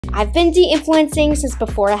I've been de-influencing since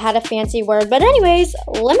before I had a fancy word, but anyways,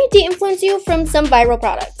 let me de-influence you from some viral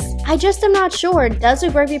products. I just am not sure, does a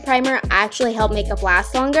Grippy Primer actually help makeup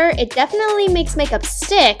last longer? It definitely makes makeup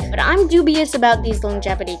stick, but I'm dubious about these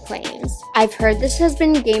longevity claims. I've heard this has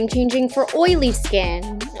been game-changing for oily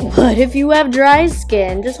skin. What if you have dry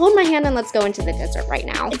skin? Just hold my hand and let's go into the desert right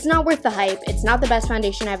now. It's not worth the hype. It's not the best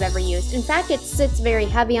foundation I've ever used. In fact, it sits very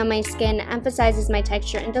heavy on my skin, emphasizes my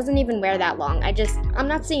texture, and doesn't even wear that long. I'm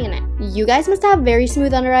not seeing it. You guys must have very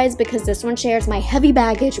smooth under eyes because this one shares my heavy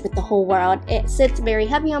baggage with the whole world. It sits very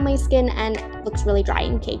heavy on my skin and looks really dry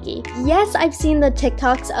and cakey. Yes, I've seen the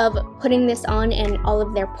TikToks of putting this on and all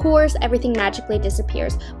of their pores, everything magically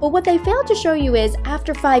disappears. But what they fail to show you is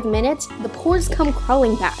after 5 minutes, the pores come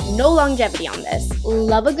crawling back. No longevity on this.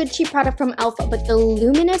 Love a good cheap product from e.l.f., but the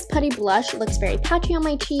Luminous Putty Blush looks very patchy on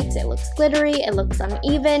my cheeks. It looks glittery, it looks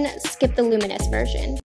uneven. Skip the Luminous version.